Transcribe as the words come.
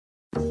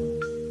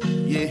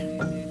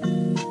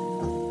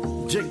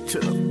Jake to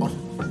the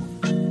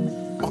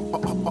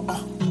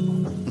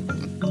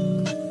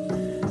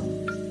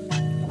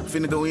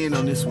Finna go in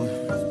on this one.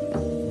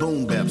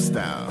 Boom bap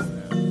style.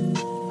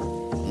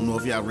 Don't know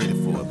if y'all ready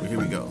for it, but here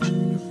we go.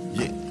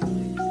 Yeah.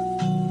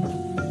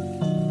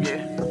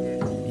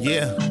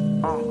 Yeah.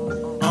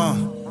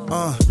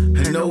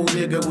 No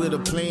nigga with a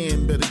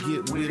plan, better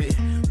get with it.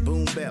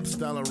 Boom bap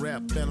style of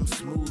rap, and I'm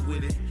smooth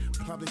with it.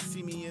 Probably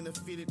see me in a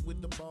fitted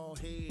with the bald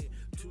head.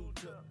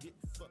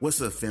 What's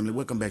up, family?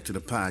 Welcome back to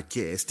the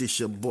podcast. It's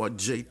your boy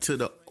J to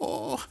the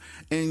R,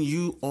 and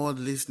you are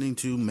listening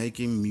to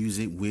Making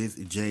Music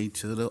with J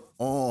to the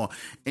R.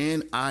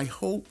 And I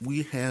hope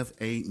we have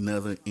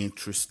another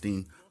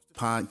interesting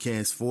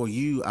podcast for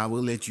you. I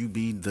will let you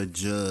be the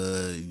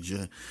judge.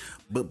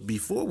 But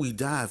before we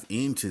dive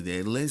into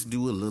that, let's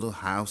do a little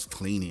house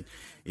cleaning.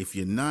 If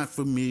you're not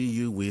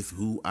familiar with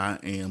who I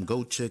am,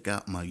 go check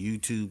out my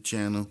YouTube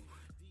channel.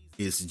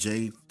 It's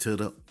J to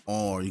the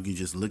R. You can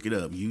just look it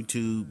up,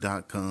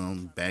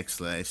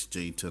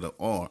 youtube.com/J to the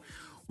R.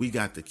 We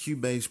got the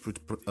Cubase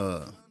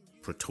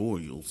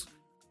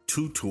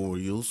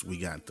tutorials. We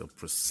got the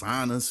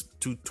Presonus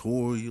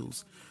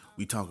tutorials.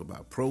 We talk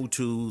about Pro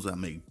Tools. I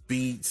make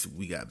beats.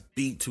 We got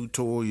beat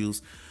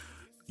tutorials.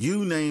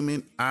 You name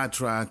it, I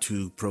try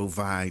to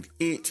provide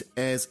it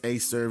as a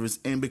service,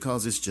 and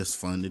because it's just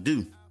fun to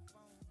do.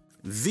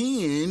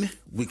 Then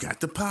we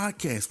got the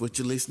podcast, what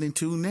you're listening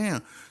to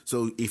now.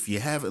 So if you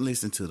haven't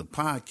listened to the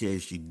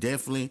podcast, you're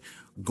definitely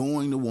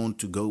going to want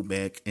to go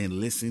back and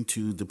listen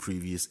to the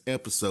previous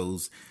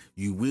episodes.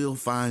 You will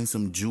find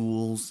some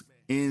jewels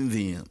in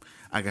them.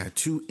 I got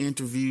 2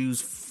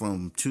 interviews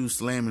from 2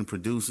 slamming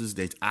producers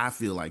that I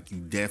feel like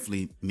you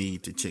definitely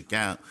need to check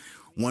out.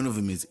 One of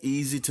them is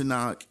Easy to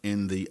Knock,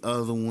 and the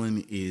other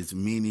one is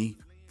Mini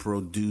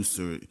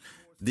Producer.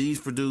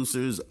 These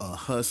producers are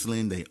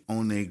hustling, they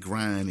on their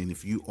grind, and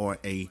if you are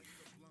an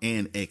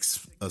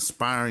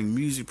aspiring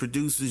music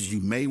producers, you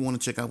may want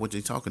to check out what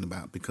they're talking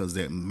about, because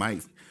there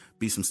might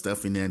be some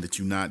stuff in there that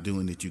you're not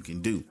doing that you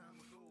can do.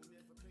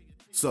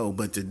 So,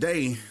 but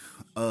today,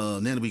 now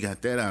that we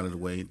got that out of the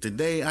way,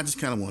 today I just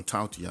kind of want to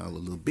talk to y'all a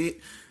little bit.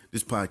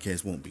 This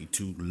podcast won't be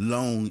too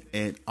long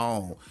at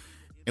all.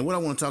 And what I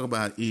want to talk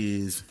about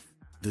is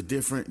the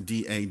different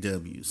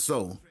DAWs.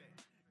 So,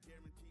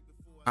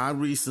 I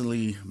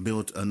recently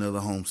built another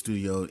home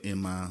studio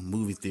in my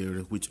movie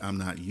theater, which I'm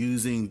not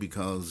using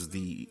because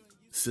the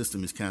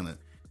system is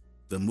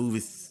the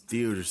movie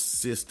theater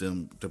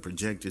system, the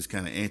projector is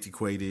kind of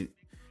antiquated.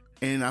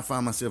 And I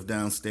find myself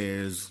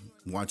downstairs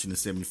watching the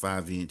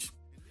 75-inch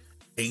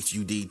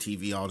HUD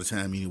TV all the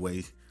time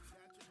anyway.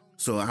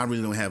 So I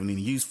really don't have any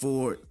use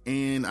for it.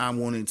 And I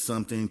wanted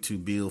something to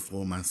build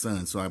for my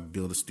son. So I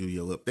built a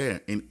studio up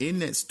there. And in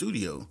that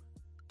studio,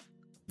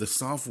 the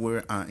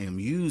software I am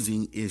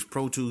using is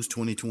Pro Tools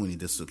 2020,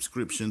 the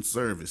subscription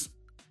service.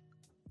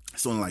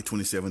 It's only like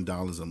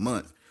 $27 a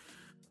month.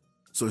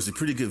 So it's a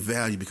pretty good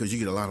value because you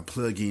get a lot of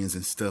plugins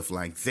and stuff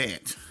like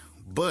that.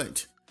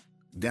 But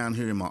down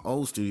here in my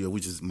old studio,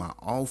 which is my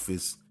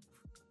office,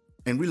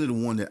 and really the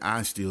one that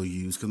I still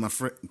use,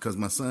 because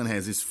my son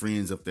has his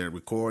friends up there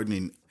recording,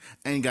 and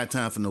I ain't got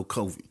time for no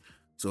COVID.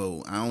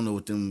 So I don't know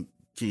what them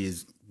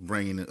kids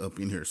bringing it up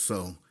in here.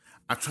 So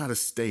I try to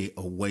stay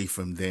away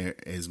from there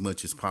as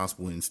much as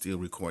possible and still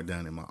record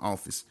down in my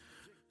office.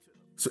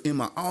 So in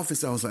my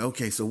office, I was like,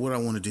 okay, so what I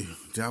want to do?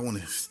 Do I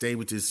want to stay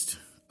with this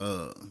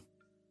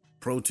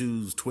Pro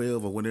Tools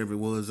 12 or whatever it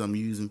was I'm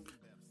using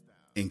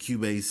and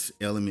Cubase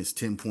Elements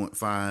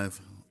 10.5,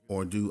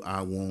 or do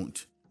I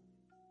want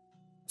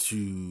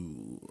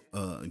to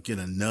get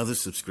another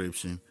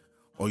subscription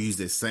or use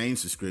that same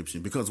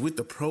subscription? Because with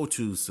the Pro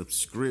Tools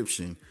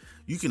subscription,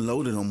 you can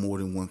load it on more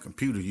than one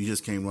computer. You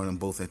just can't run them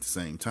both at the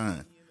same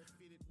time.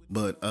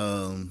 But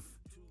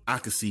I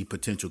could see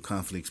potential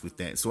conflicts with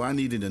that. So I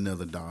needed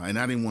another DAW, and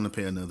I didn't want to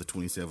pay another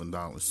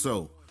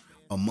 $27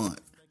 a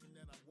month.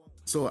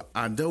 So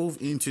I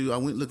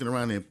went looking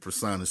around at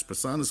Presonus.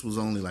 Presonus was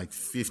only like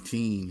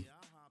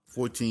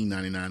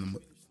 $14.99 a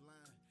month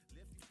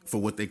for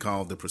what they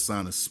call the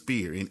Presonus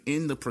Sphere. And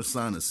in the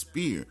Presonus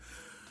Sphere,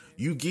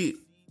 you get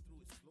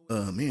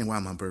why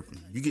am I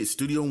burping? You get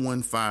Studio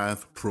One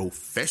 5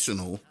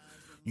 Professional.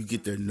 You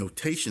get their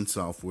notation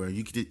software.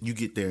 You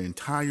get their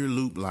entire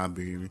loop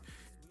library,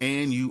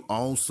 and you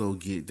also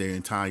get their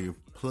entire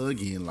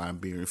plugin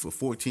library for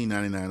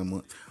 $14.99 a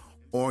month,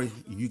 or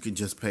you could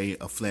just pay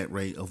a flat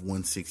rate of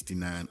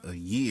 $169 a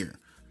year.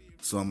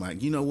 So I'm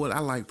like, you know what? I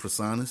like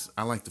Presonus.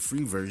 I like the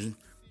free version.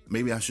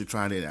 Maybe I should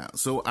try that out.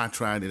 So I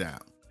tried it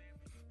out.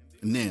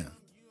 Now,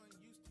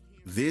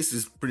 this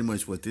is pretty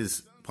much what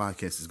this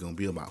podcast is going to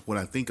be about. What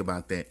I think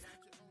about that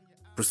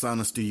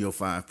Presonus Studio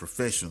 5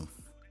 Professional.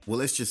 Well,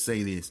 let's just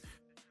say this.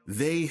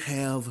 They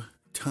have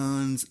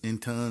tons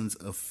and tons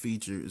of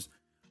features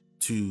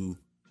to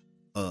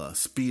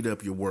speed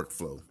up your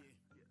workflow.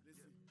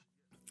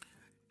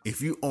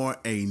 If you are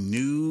a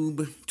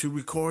noob to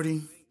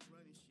recording,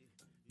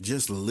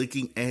 just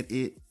looking at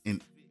it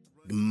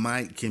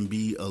can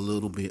be a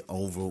little bit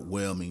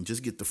overwhelming.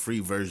 Just get the free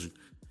version.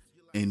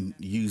 and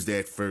use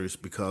that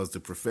first, because the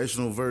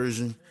professional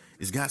version,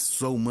 it's got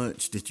so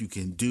much that you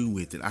can do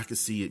with it. I could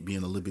see it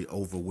being a little bit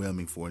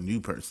overwhelming for a new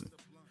person.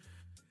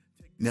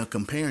 Now,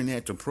 comparing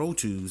that to Pro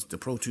Tools, the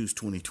Pro Tools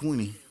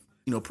 2020,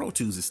 Pro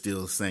Tools is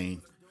still the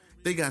same.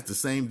 They got the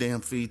same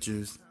damn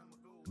features,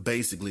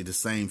 basically the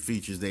same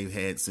features they've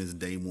had since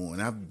day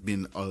one. I've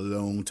been a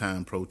long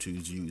time Pro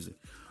Tools user.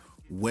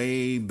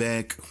 Way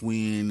back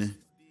when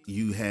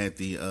you had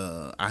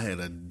I had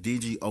a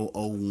Digi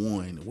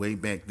 001 way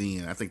back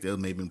then. I think that was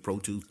maybe in Pro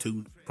Tools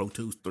 2, Pro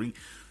Tools 3.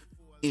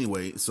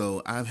 Anyway,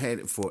 so I've had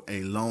it for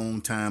a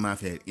long time.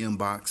 I've had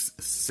inbox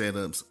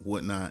setups,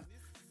 whatnot.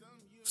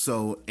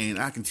 So, and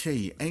I can tell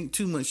you, ain't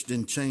too much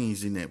done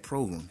changed in that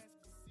program.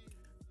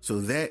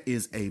 So that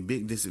is a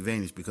big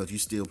disadvantage, because you're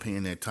still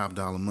paying that top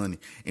dollar money.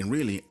 And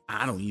really,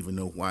 I don't even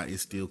know why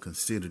it's still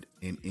considered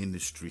an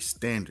industry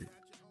standard.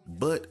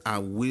 But I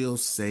will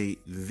say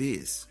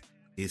this.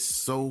 It's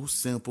so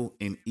simple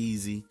and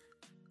easy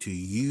to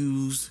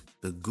use.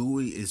 The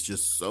GUI is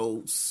just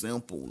so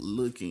simple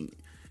looking.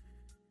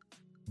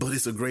 But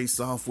it's a great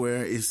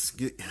software. It's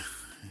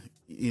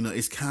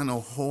kind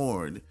of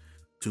hard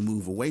to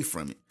move away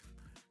from it.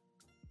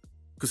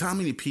 Because how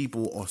many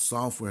people or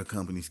software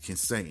companies can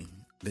say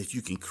that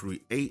you can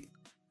create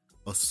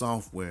a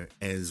software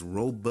as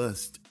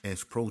robust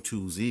as Pro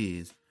Tools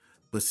is,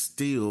 but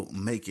still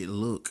make it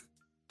look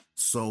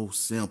so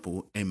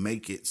simple and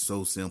make it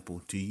so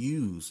simple to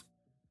use?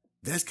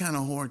 That's kind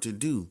of hard to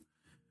do.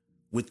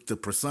 With the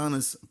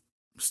PreSonus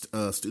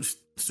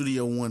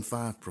Studio One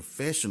 5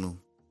 Professional,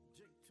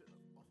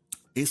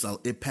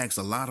 it packs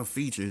a lot of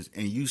features,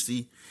 and you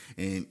see,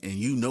 and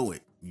you know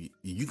it.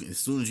 You can, as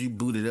soon as you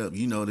boot it up,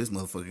 this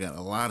motherfucker got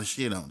a lot of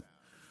shit on it.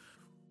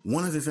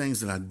 One of the things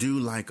that I do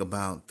like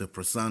about the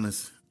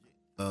PreSonus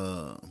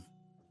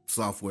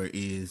software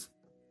is,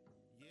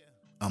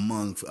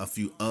 among a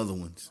few other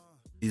ones,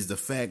 is the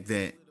fact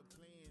that,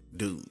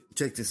 dude,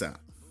 check this out.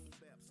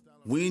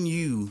 When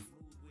you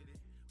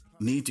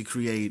need to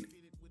create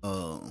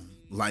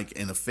like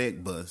an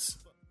effect bus,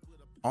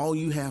 all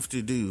you have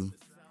to do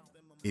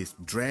is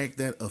drag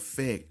that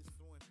effect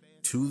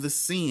to the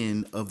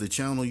send of the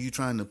channel you're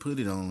trying to put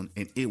it on,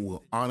 and it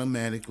will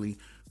automatically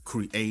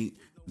create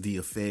the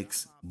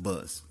effects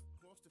bus.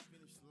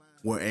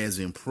 Whereas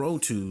in Pro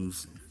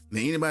Tools, now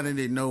anybody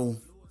that know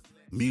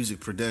music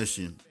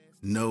production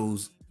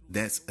knows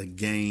that's a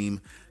game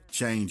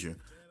changer,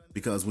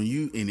 because when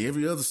you, in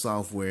every other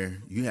software,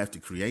 you have to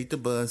create the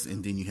bus,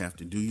 and then you have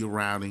to do your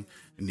routing,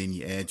 and then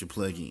you add your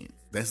plugin.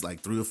 That's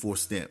like 3 or 4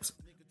 steps.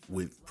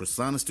 With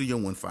PreSonus Studio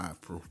One 5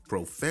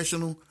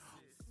 Professional,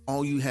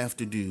 all you have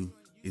to do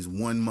is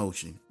one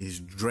motion, is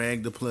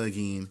drag the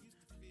plugin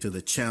to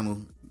the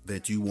channel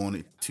that you want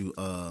it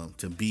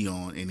to be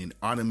on, and it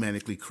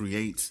automatically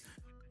creates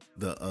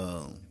the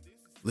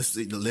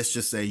let's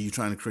just say you're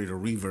trying to create a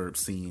reverb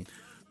scene.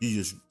 You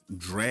just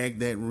drag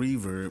that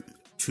reverb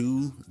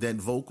to that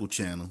vocal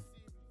channel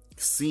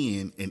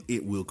scene, and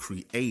it will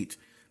create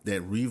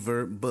that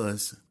reverb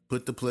bus,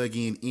 put the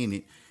plugin in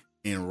it,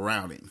 and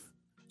route it.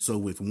 So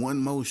with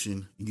one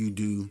motion, you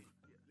do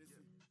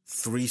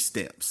 3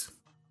 steps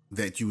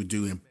that you would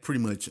do in pretty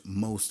much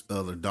most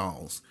other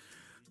DAWs.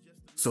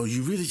 So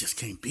you really just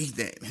can't beat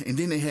that. And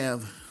then they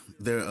have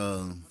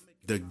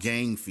their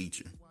gain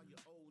feature,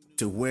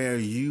 to where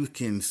you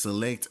can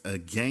select a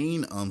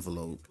gain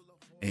envelope,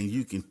 and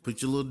you can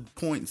put your little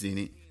points in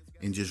it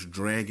and just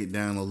drag it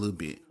down a little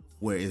bit.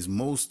 Whereas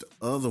most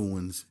other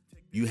ones,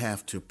 you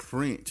have to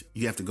print.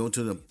 You have to go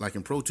to like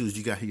in Pro Tools,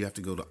 you have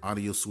to go to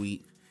Audio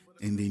Suite,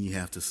 and then you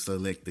have to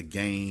select the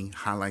gain,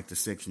 highlight the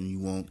section you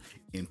want,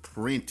 and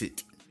print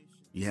it.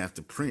 You have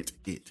to print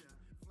it,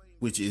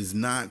 which is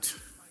not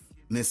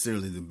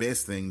necessarily the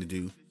best thing to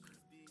do.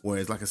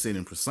 Whereas, like I said,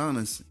 in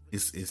PreSonus,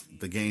 it's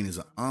the gain is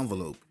an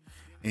envelope,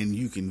 and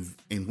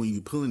when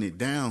you're pulling it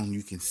down,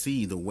 you can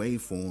see the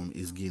waveform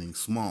is getting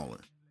smaller.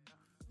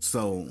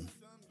 So,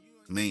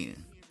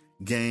 man,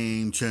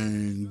 game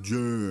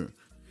changer.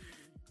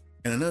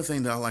 And another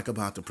thing that I like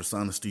about the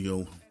PreSonus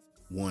Studio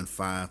One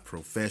 5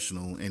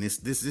 Professional, and this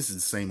is the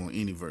same on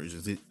any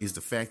versions, is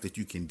the fact that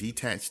you can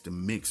detach the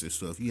mixer.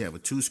 So if you have a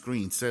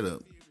 2-screen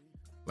setup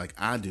like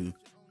I do,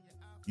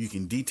 you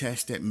can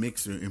detach that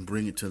mixer and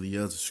bring it to the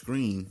other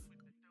screen,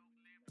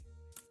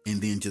 and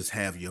then just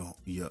have your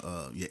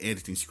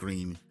editing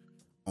screen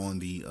on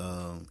the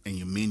and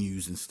your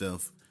menus and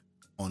stuff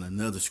on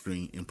another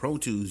screen. In Pro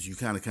Tools, you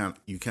kind of got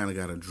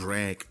to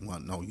drag. Well,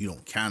 no, you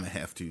don't kind of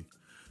have to.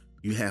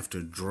 You have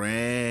to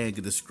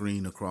drag the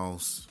screen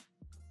across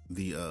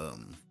the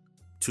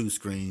 2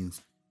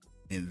 screens,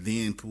 and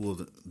then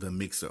pull the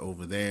mixer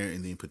over there,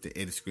 and then put the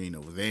edit screen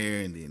over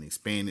there, and then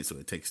expand it so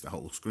it takes the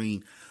whole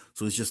screen.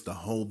 So it's just a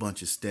whole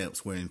bunch of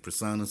steps, where in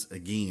PreSonus,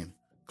 again,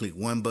 click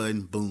one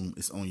button, boom,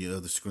 it's on your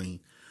other screen.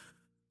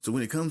 So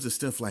when it comes to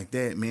stuff like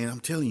that, man, I'm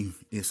telling you,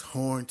 it's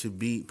hard to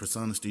beat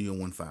PreSonus Studio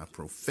One 5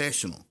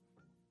 Professional.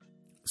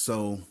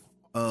 So,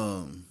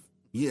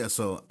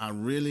 so I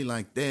really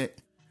like that.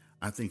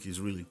 I think it's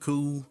really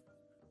cool.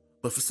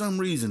 But for some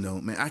reason, though,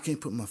 man, I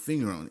can't put my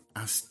finger on it.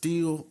 I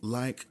still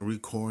like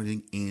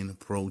recording in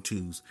Pro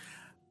Tools.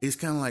 It's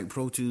kind of like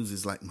Pro Tools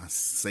is like my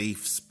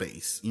safe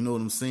space. You know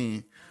what I'm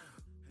saying?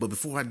 But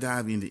before I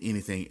dive into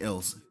anything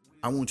else,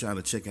 I want y'all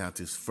to check out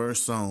this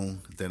first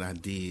song that I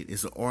did.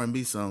 It's an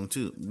R&B song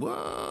too.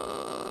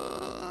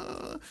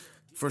 What?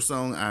 First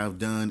song I've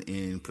done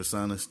in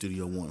Persona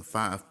Studio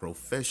 1.5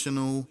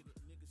 Professional.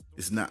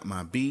 It's not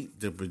my beat.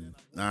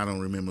 I don't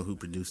remember who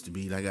produced the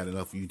beat. I got it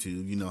off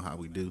YouTube. You know how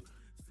we do.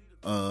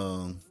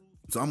 So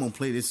I'm going to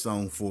play this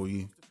song for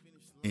you.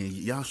 And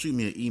y'all shoot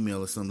me an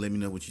email or something. Let me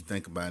know what you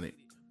think about it.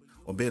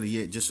 Or better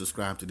yet, just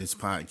subscribe to this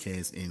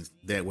podcast. And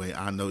that way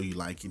I know you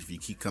like it if you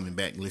keep coming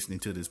back listening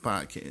to this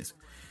podcast.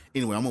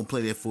 Anyway, I'm going to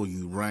play that for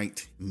you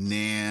right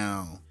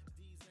now.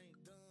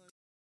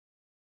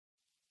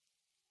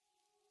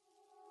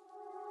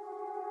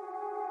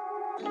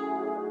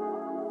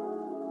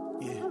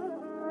 Yeah.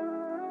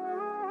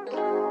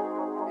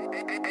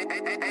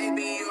 AB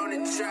on the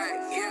track,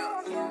 yeah.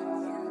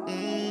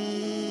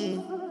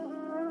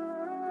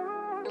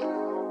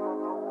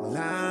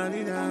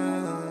 La-di-da.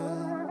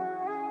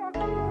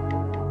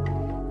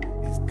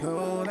 It's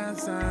cold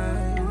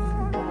outside.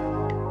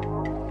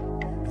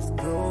 It's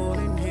cold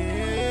in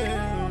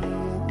here.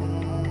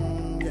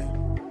 Yeah.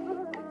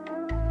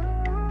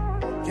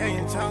 Can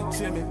you talk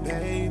to me,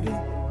 baby?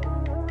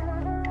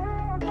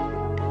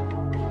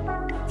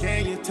 Can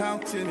you talk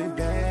to me,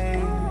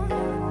 baby?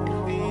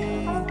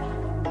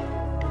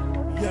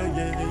 Yeah,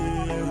 yeah, yeah.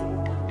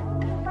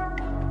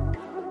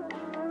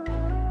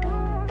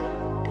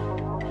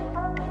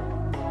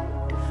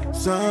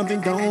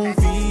 Something don't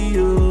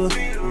feel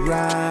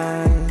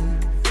right.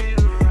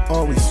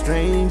 Always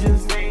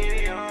strangers.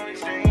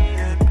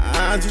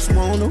 I just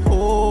wanna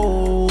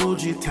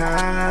hold you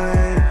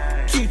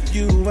tight, keep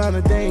you out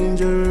of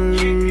danger.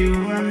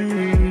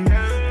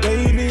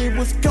 Baby,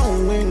 what's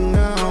going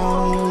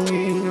on?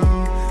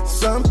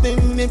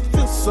 Something that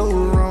feels so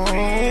wrong.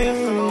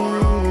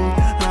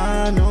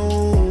 I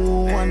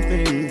know one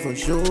thing for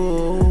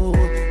sure.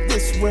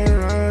 This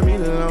where I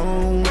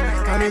belong.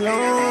 I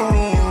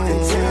belong.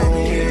 Tell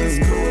me it's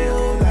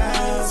cold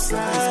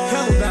outside. It's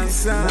cold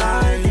outside.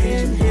 Like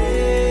in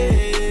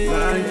here.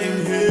 Like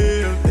in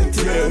here. They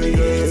tell me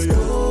it's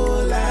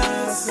cold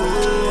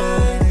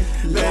outside.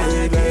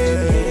 Like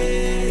in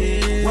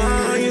here.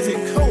 Why is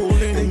it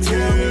cold in here? They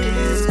tell me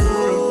it's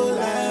cold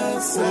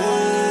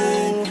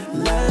outside.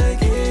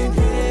 Like in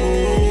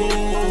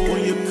here.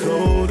 When you're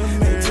cold,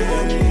 they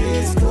tell me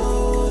it's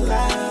cold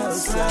outside.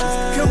 It's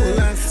cold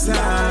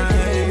outside.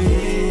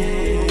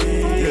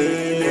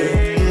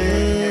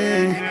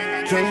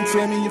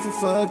 Tell me if you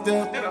fucked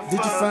up. Did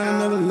you find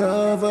another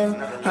lover?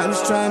 I'm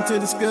just trying to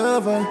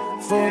discover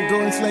before I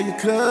go and slay your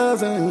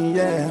cousin.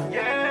 Yeah.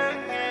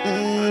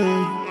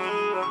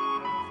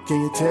 Can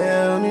you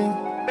tell me,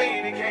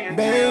 baby?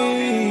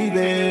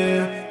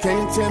 Can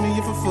you tell me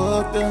if you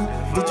fucked up?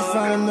 Did you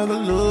find another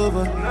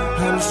lover?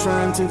 I'm just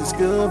trying to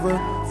discover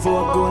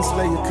before I go and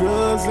slay your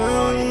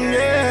cousin.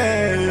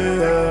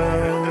 Yeah.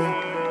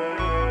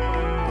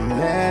 I'm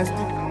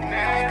nasty.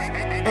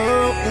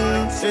 Oh,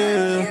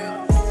 yeah.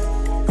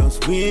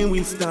 When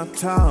we stop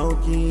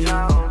talking,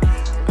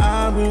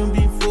 I will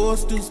be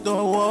forced to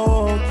start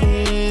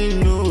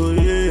walking. Oh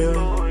yeah.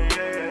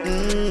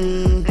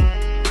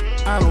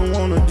 I don't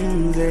wanna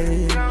do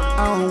that.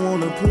 I don't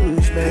wanna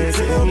push back. They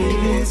tell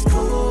me it's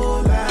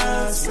cold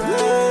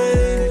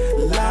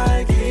outside,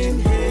 like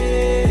in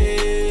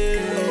here.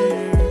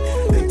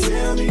 They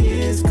tell me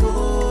it's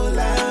cold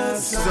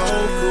outside, so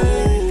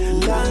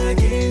cold,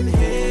 like in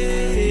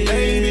here.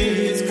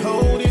 Baby, it's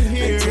cold in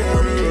here. They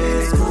tell me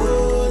it's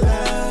cold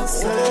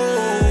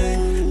outside,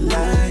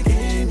 like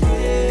in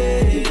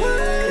here.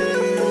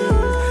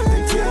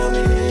 They tell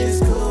me it's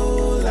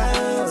cold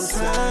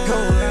outside,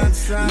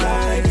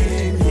 like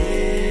in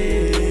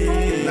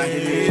here, like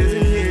it is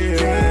in here.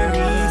 Can we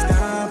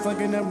stop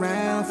fucking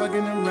around,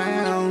 fucking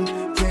around?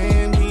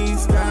 Can we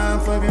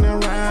stop fucking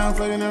around,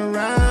 fucking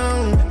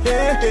around?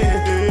 Yeah,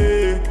 yeah,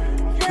 yeah,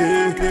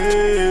 yeah,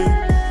 yeah.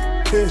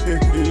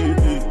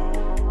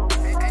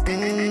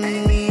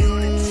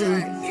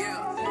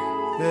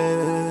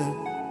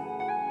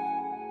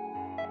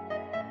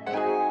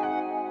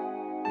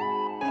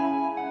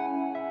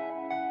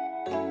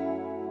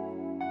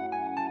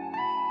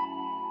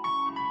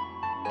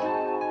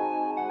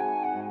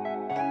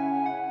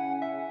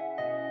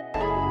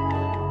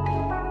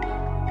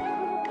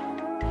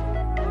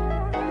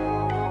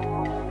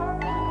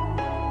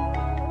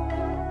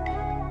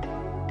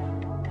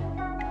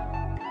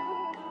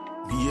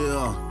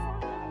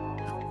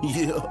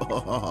 Yeah.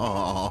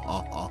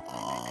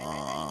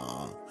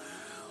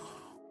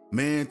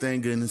 Man,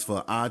 thank goodness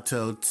for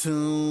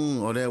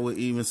auto-tune, or that would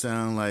even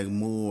sound like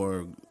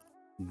more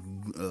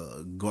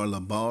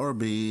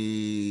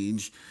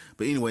garbage.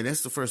 But anyway,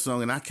 that's the first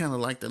song, and I kind of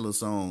like that little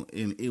song,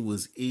 and it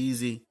was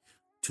easy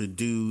to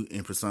do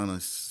in Persona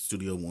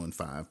Studio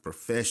 1.5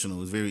 Professional.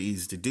 It was very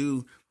easy to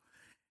do.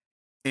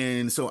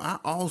 And so I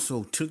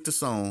also took the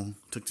same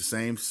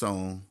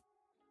song,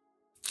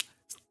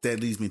 that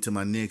leads me to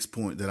my next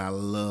point that I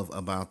love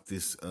about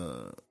this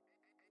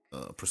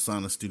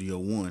Persona Studio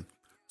One.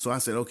 So I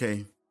said,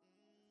 okay,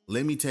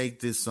 let me take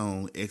this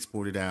song,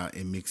 export it out,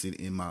 and mix it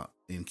in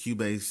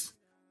Cubase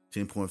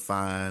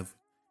 10.5,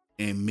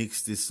 and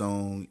mix this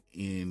song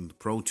in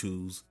Pro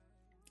Tools,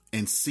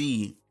 and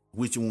see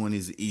which one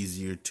is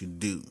easier to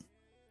do.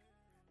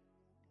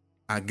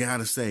 I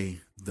gotta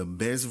say, the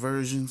best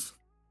versions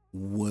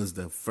was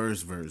the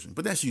first version,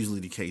 but that's usually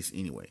the case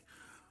anyway.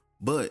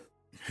 But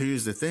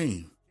here's the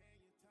thing.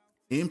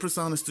 In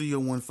Persona Studio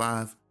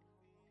 1.5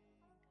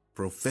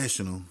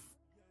 Professional,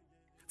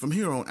 from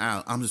here on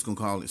out, I'm just going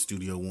to call it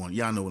Studio One.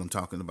 Y'all know what I'm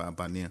talking about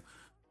by now.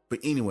 But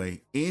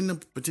anyway, in the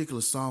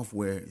particular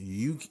software,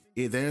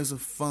 there's a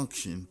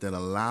function that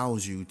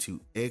allows you to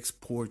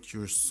export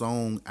your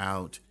song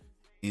out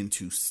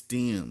into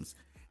stems.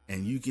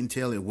 And you can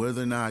tell it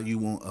whether or not you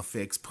want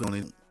effects put on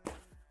it.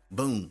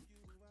 Boom.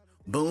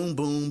 Boom,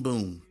 boom,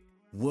 boom.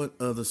 What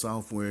other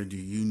software do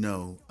you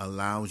know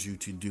allows you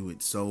to do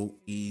it so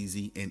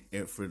easy and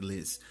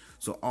effortless?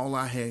 So all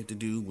I had to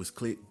do was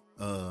click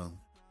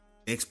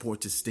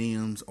export to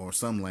stems or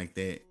something like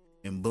that,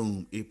 and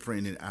boom, it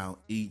printed out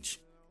each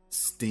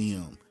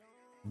stem.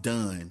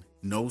 Done.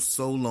 No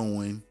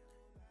soloing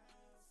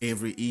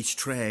each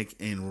track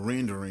and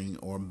rendering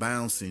or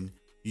bouncing.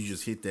 You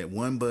just hit that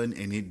one button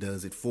and it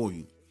does it for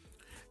you.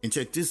 And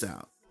check this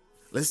out.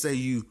 Let's say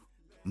you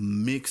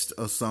mixed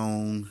a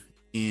song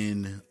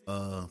in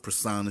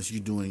Personas.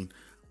 You're doing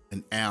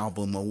an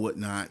album or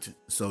whatnot,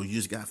 so you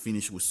just got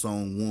finished with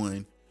song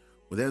one.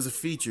 Well, there's a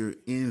feature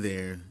in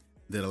there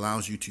that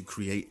allows you to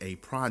create a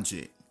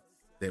project.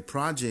 That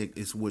project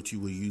is what you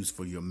will use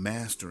for your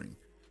mastering.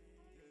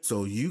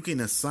 So you can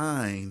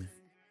assign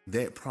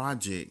that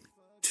project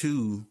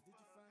to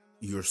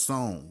your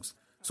songs.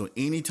 So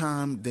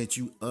anytime that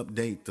you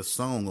update the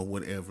song or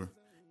whatever,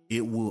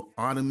 it will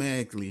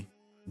automatically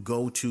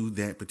go to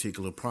that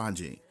particular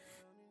project.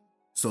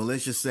 So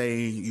let's just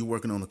say you're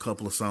working on a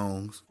couple of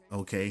songs,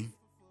 okay?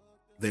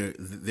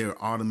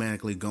 They're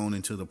automatically going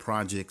into the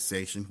project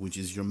section, which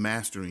is your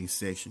mastering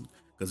section,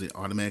 because it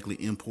automatically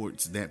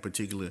imports that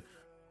particular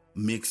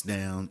mix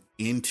down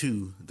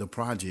into the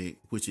project,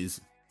 which is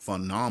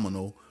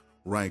phenomenal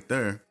right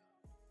there.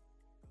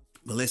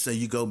 But let's say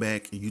you go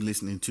back and you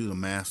listening to the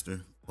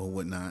master or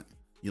whatnot.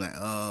 You're like,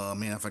 oh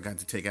man, I forgot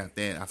to take out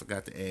that. I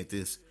forgot to add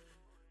this.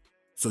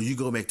 So you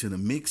go back to the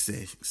mix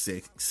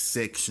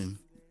section,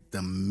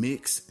 the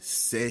mix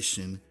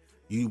session.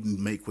 You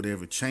make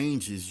whatever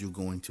changes you're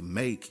going to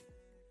make,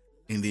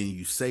 and then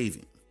you save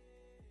it.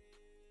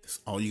 That's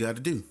all you got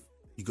to do.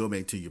 You go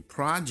back to your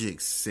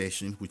project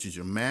session, which is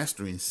your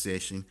mastering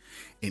session,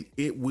 and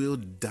it will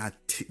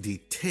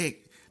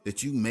detect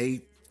that you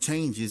made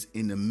changes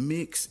in the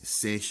mix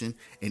session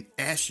and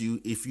ask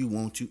you if you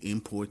want to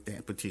import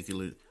that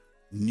particular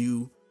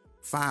new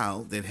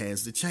file that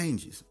has the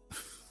changes.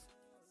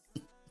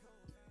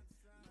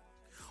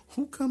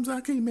 Who comes?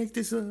 I can't make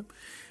this up.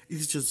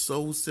 It's just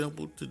so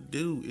simple to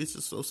do. It's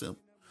just so simple.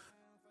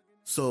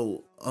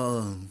 So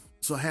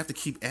I have to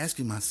keep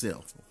asking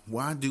myself,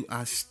 why do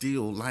I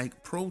still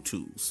like Pro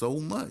Tools so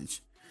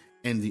much?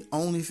 And the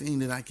only thing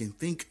that I can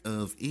think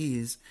of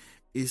is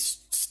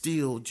it's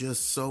still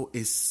just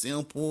it's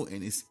simple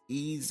and it's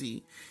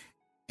easy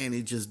and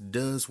it just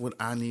does what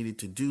I needed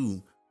to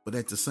do. But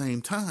at the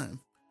same time,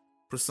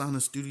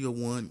 Persona Studio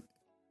One,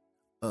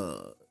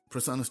 the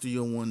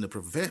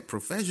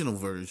professional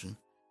version,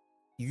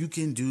 you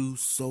can do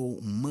so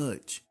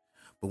much.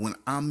 But when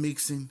I'm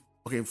mixing,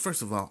 okay,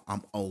 first of all,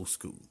 I'm old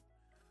school.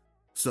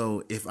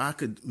 So if I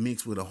could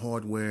mix with a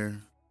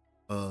hardware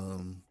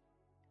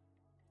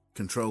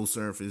control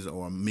surface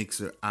or a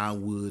mixer, I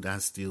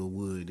still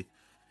would.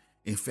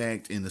 In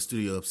fact, in the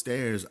studio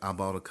upstairs, I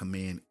bought a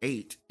Command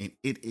 8 and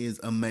it is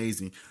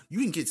amazing. You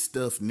can get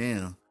stuff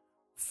now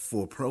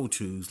for Pro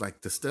Tools,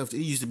 like the stuff, it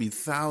used to be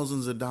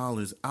thousands of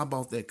dollars. I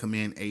bought that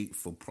Command 8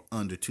 for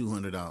under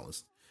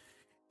 $200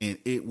 and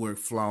it worked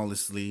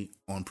flawlessly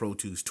on Pro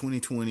Tools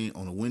 2020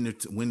 on a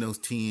Windows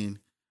 10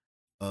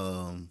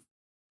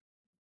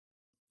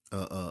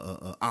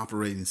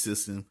 operating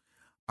system.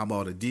 I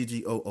bought a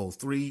Digi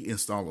 003,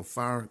 installed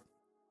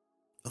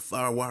a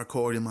FireWire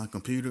cord in my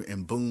computer,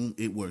 and boom,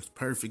 it works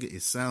perfect.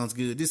 It sounds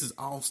good. This is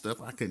all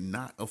stuff I could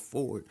not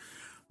afford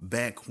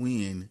back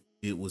when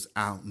it was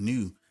out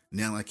new.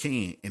 Now I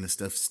can, and the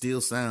stuff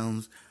still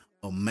sounds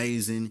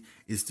amazing.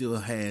 It still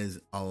has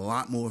a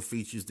lot more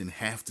features than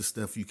half the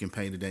stuff you can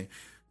pay today.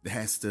 The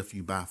half stuff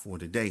you buy for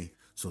today.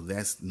 So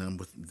that's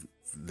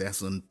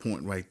a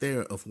point right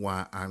there of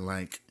why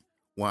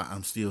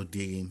I'm still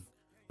digging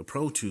the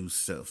Pro Tools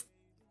stuff.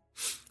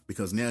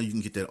 Because now you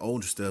can get that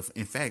older stuff.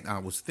 In fact, I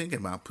was thinking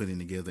about putting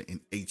together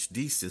an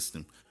HD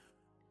system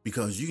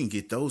because you can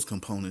get those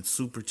components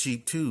super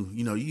cheap too.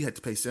 You know, you had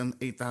to pay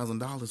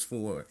 $8,000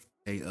 for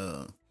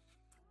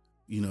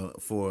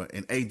for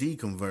an AD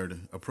converter,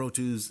 a Pro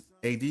Tools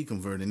AD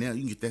converter. Now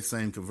you can get that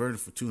same converter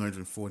for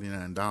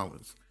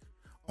 $249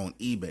 on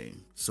eBay.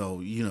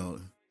 So,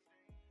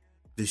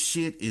 the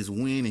shit is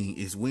winning.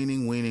 It's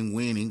winning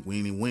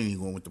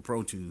going with the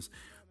Pro Tools.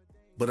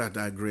 But I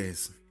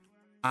digress.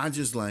 I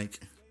just like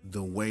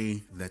the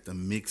way that the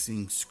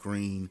mixing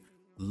screen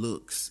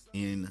looks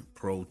in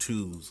Pro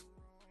Tools.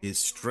 It's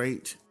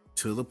straight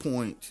to the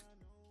point.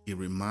 It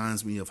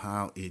reminds me of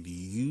how it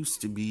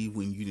used to be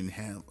when you didn't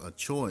have a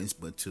choice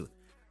but to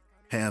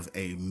have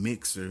a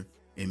mixer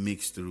and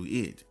mix through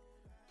it.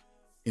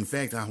 In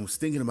fact, I was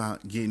thinking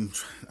about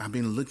I've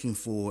been looking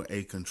for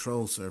a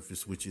control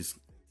surface, which is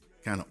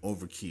kind of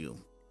overkill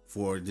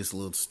for this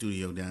little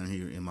studio down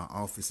here in my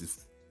office.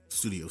 Is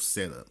studio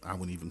setup. I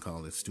wouldn't even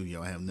call it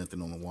studio. I have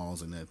nothing on the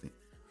walls or nothing.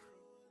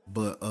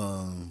 But,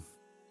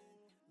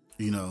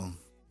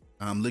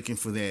 I'm looking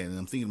for that, and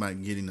I'm thinking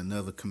about getting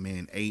another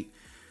Command 8.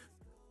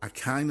 I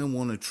kind of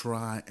want to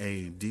try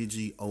a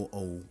Digi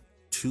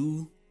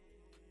 002,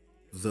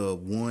 the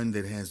one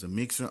that has a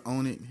mixer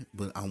on it,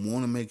 but I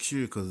want to make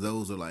sure, because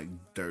those are like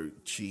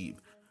dirt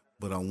cheap,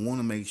 but I want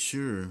to make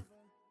sure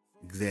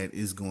that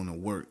it's going to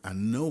work. I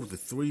know the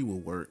 3 will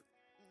work,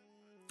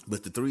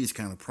 but the 3 is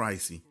kind of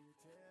pricey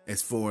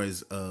as far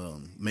as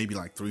maybe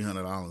like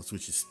 $300,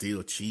 which is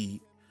still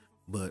cheap,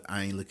 but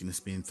I ain't looking to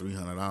spend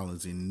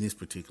 $300 in this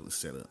particular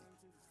setup.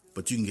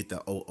 But you can get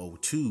the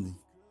 002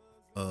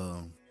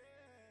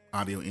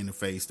 audio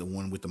interface, the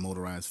one with the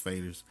motorized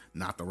faders,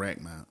 not the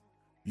rack mount.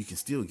 You can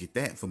still get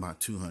that for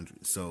about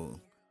 $200. So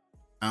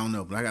I don't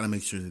know, but I got to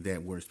make sure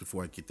that works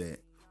before I get that.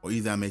 Or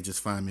either I may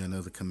just find me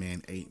another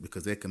Command 8,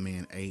 because that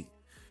Command 8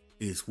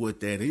 is what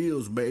that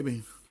is,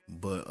 baby.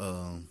 But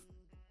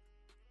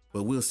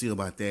we'll see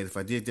about that. If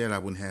I did that, I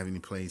wouldn't have any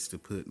place to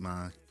put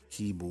my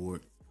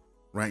keyboard.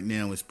 Right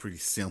now, it's pretty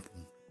simple.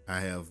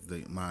 I have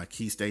my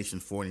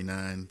KeyStation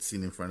 49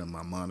 sitting in front of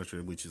my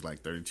monitor, which is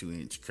like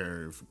 32-inch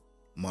curved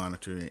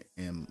monitor,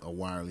 and a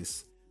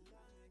wireless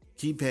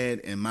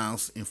keypad and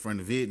mouse in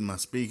front of it, and my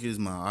speakers,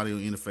 my audio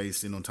interface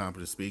sitting on top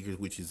of the speakers,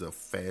 which is a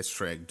Fast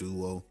Track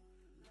Duo,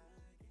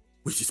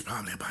 which is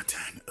probably about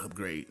time to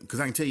upgrade. Because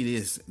I can tell you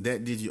this,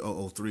 that Digi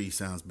 003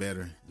 sounds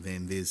better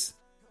than this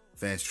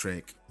Fast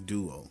Track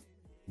Duo.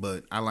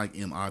 But I like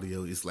M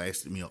Audio. It's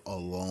lasted me a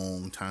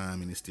long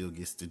time, and it still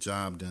gets the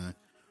job done.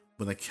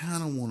 But I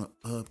kind of want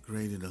to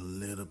upgrade it a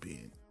little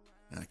bit.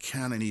 And I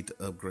kind of need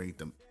to upgrade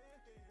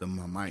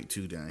my mic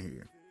too down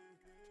here.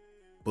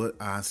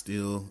 But I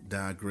still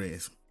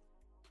digress.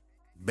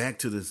 Back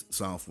to the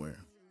software.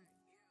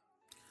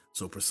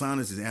 So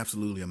PreSonus is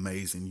absolutely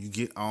amazing. You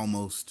get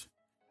loops,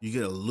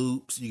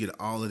 you get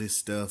all of this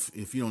stuff.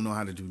 If you don't know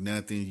how to do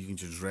nothing, you can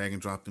just drag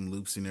and drop them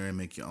loops in there and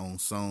make your own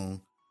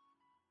song.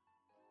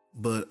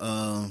 But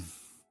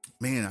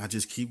man, I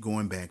just keep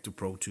going back to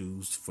Pro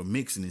Tools for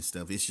mixing and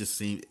stuff.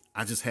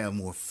 I just have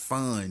more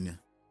fun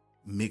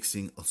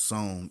mixing a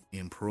song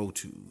in Pro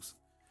Tools.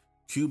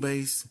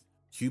 Cubase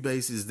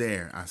is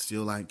there. I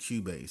still like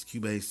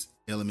Cubase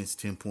Elements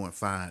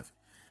 10.5.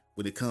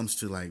 When it comes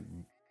to like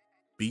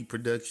beat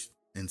production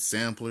and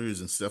samplers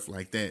and stuff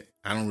like that,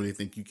 I don't really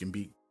think you can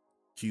beat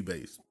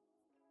Cubase.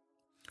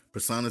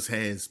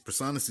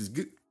 PreSonus is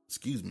good.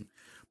 Excuse me.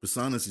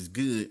 PreSonus is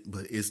good,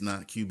 but it's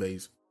not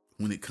Cubase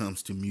when it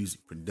comes to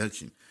music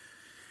production.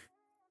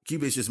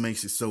 Cubase just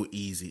makes it so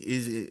easy.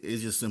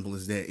 It's just simple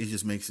as that. It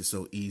just makes it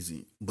so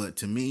easy. But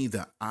to me,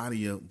 the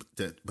GUI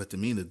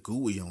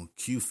on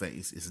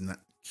QFace is not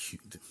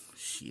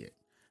shit.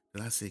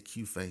 Did I say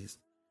QFace?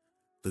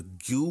 The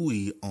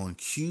GUI on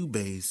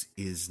Cubase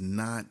is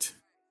not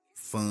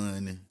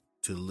fun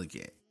to look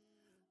at.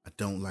 I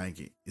don't like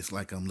it. It's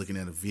like I'm looking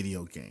at a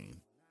video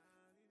game.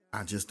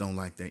 I just don't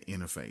like that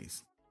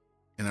interface.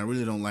 And I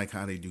really don't like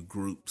how they do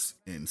groups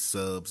and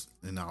subs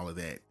and all of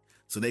that.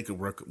 So they could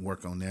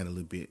work on that a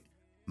little bit.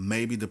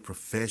 Maybe the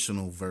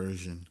professional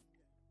version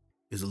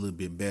is a little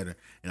bit better.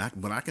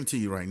 But I can tell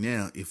you right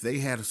now, if they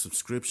had a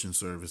subscription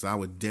service, I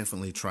would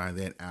definitely try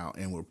that out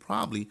and would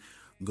probably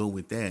go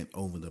with that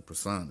over the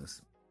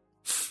PreSonus.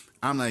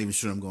 I'm not even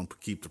sure I'm going to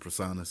keep the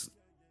PreSonus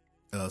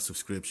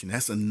subscription.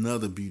 That's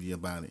another beauty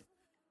about it.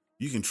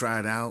 You can try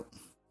it out.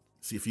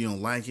 See if you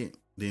don't like it,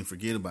 then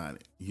forget about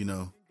it,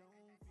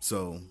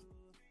 So,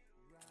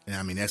 and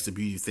I mean, that's the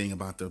beauty thing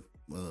about the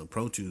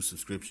Pro Tools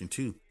subscription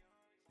too.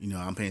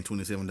 I'm paying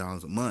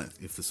 $27 a month.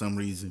 If for some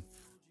reason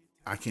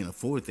I can't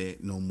afford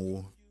that no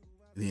more,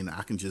 then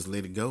I can just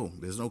let it go.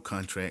 There's no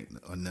contract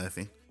or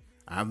nothing.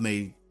 I've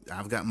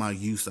got my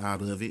use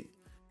out of it,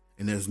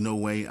 and there's no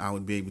way I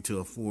would be able to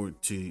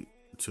afford to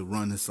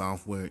run the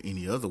software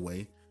any other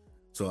way.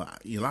 So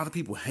a lot of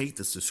people hate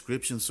the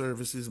subscription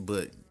services,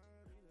 but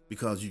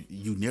because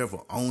you never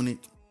own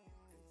it.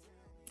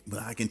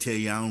 But I can tell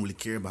you, I don't really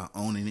care about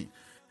owning it.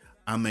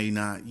 I may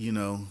not,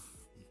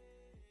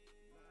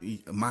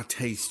 my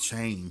tastes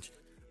change.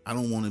 I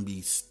don't want to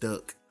be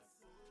stuck.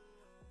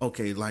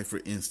 Okay, like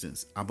for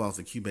instance, I bought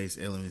the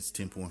Cubase Elements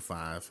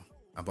 10.5.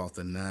 I bought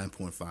the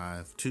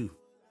 9.5 too,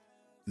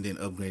 and then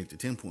upgraded to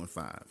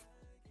 10.5.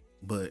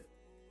 But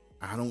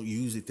I don't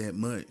use it that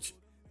much.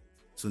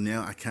 So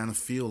now I kind of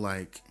feel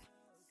like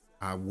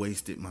I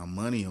wasted my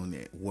money on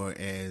that.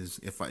 Whereas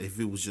if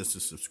it was just a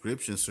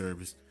subscription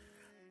service,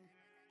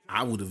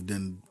 I would have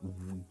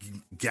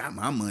got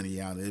my money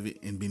out of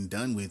it and been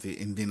done with it,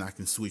 and then I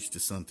can switch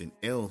to something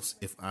else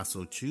if I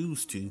so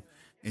choose to,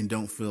 and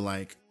don't feel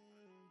like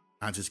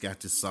I just got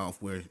this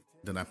software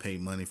that I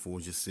paid money for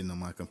just sitting on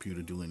my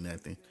computer doing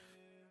nothing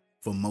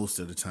for most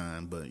of the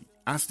time. But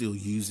I still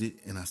use it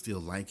and I still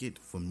like it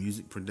for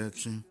music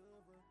production.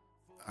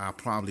 I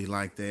probably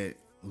like that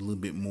a little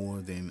bit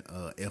more than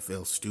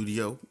FL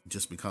Studio,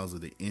 just because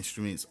of the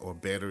instruments are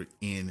better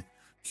in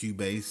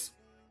Cubase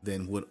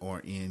than what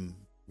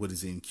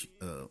is in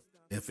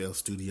FL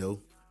Studio,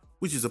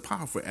 which is a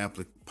powerful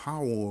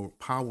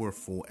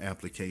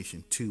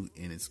application too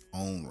in its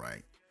own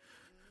right.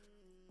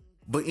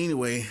 But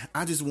anyway,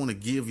 I just want to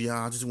give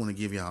y'all an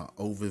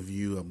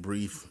overview, a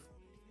brief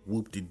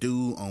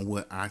whoop-de-doo on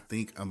what I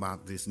think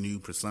about this new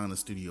Presonus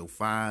Studio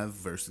 5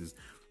 versus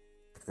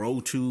Pro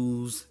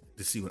Tools,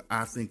 to see what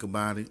I think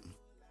about it,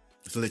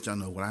 to let y'all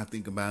know what I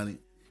think about it,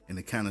 and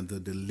the kind of the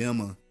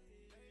dilemma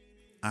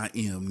I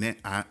am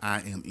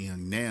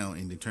in now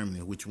in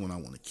determining which one I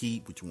want to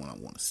keep, which one I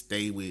want to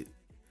stay with.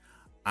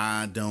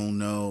 I don't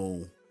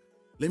know.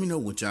 Let me know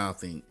what y'all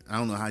think. I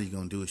don't know how you're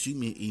going to do it. Shoot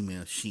me an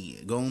email.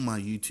 Shit. Go on my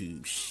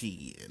YouTube.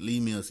 Shit.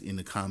 Leave me in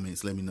the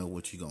comments. Let me know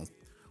what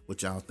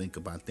y'all think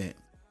about that.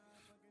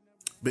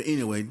 But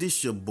anyway,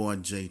 this your boy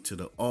J to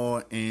the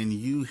R, and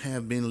you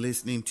have been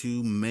listening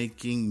to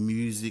Making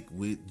Music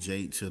with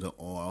J to the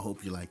R. I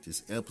hope you like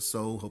this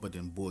episode. Hope I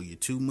didn't bore you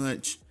too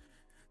much.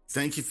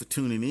 Thank you for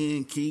tuning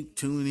in. Keep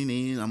tuning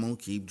in. I'm going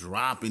to keep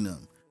dropping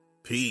them.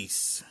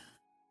 Peace.